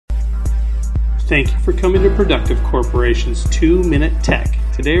Thank you for coming to Productive Corporation's 2-Minute Tech.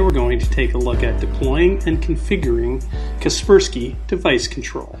 Today we're going to take a look at deploying and configuring Kaspersky Device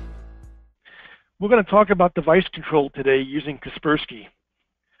Control. We're going to talk about device control today using Kaspersky.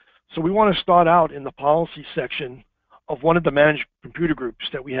 So we want to start out in the policy section of one of the managed computer groups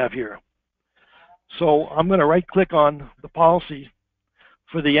that we have here. So I'm going to right-click on the policy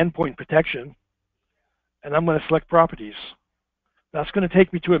for the endpoint protection, and I'm going to select Properties. That's going to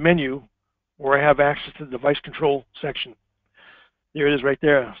take me to a menu where I have access to the device control section. There it is right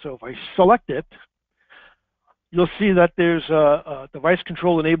there. So if I select it, you'll see that there's a device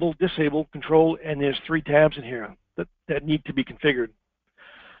control enable, disable, control, and there's 3 tabs in here that need to be configured.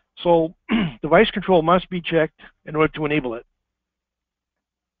 So device control must be checked in order to enable it.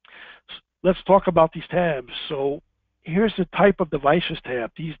 Let's talk about these tabs. So here's the type of devices tab.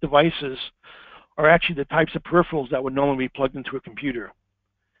 These devices are actually the types of peripherals that would normally be plugged into a computer.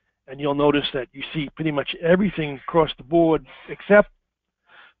 And you'll notice that you see pretty much everything across the board except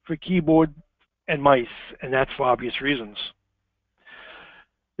for keyboard and mice, and that's for obvious reasons.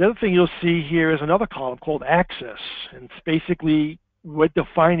 The other thing you'll see here is another column called Access, and it's basically we're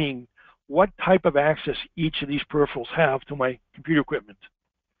defining what type of access each of these peripherals have to my computer equipment.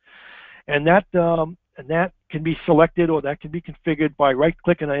 And that can be selected, or that can be configured by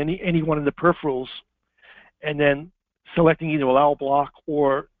right-clicking on any one of the peripherals and then selecting either allow block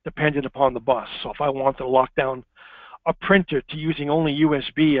or dependent upon the bus. So if I want to lock down a printer to using only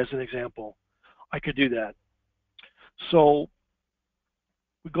USB as an example, I could do that. So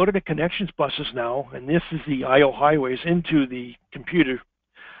we go to the connections buses now, and this is the I/O highways into the computer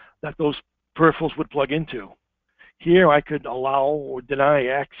that those peripherals would plug into. Here I could allow or deny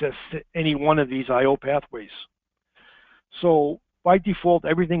access to any one of these I/O pathways. So by default,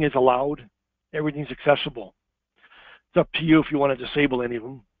 everything is allowed, everything's accessible. It's up to you if you want to disable any of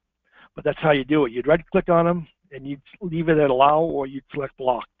them, but that's how you do it. You'd right-click on them, and you'd leave it at allow, or you'd select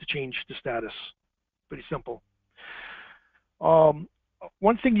block to change the status. Pretty simple. One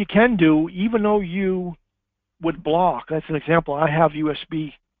thing you can do, even though you would block, that's an example, I have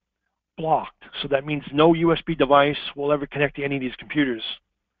USB blocked, so that means no USB device will ever connect to any of these computers.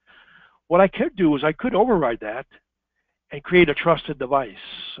 What I could do is I could override that and create a trusted device.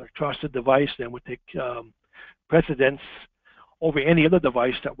 A trusted device then would take precedence over any other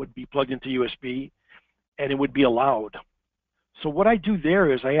device that would be plugged into USB, and it would be allowed. So what I do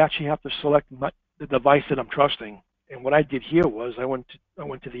there is I actually have to select the device that I'm trusting. And what I did here was I went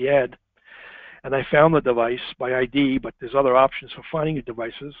to the ad, and I found the device by ID, but there's other options for finding the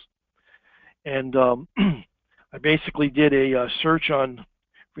devices. And I basically did a search on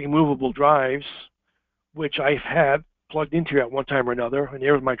removable drives, which I've had plugged into at one time or another, and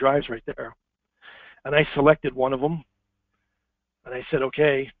there were my drives right there. And I selected one of them, and I said,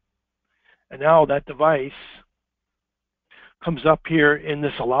 okay. And now that device comes up here in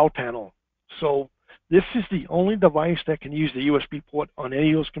this allow panel. So this is the only device that can use the USB port on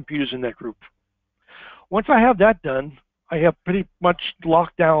any of those computers in that group. Once I have that done, I have pretty much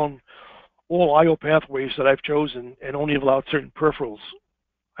locked down all I/O pathways that I've chosen and only allowed certain peripherals.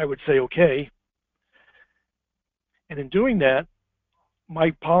 I would say okay. And in doing that, my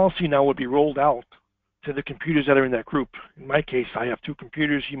policy now would be rolled out to the computers that are in that group. In my case, I have 2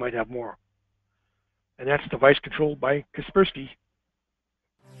 computers, you might have more. And that's device control by Kaspersky.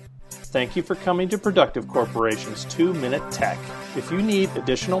 Thank you for coming to Productive Corporation's 2-Minute Tech. If you need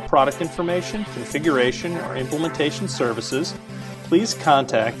additional product information, configuration, or implementation services, please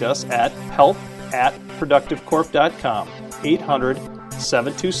contact us at help@productivecorp.com,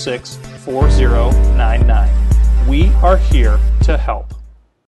 800-726-4099. We are here to help.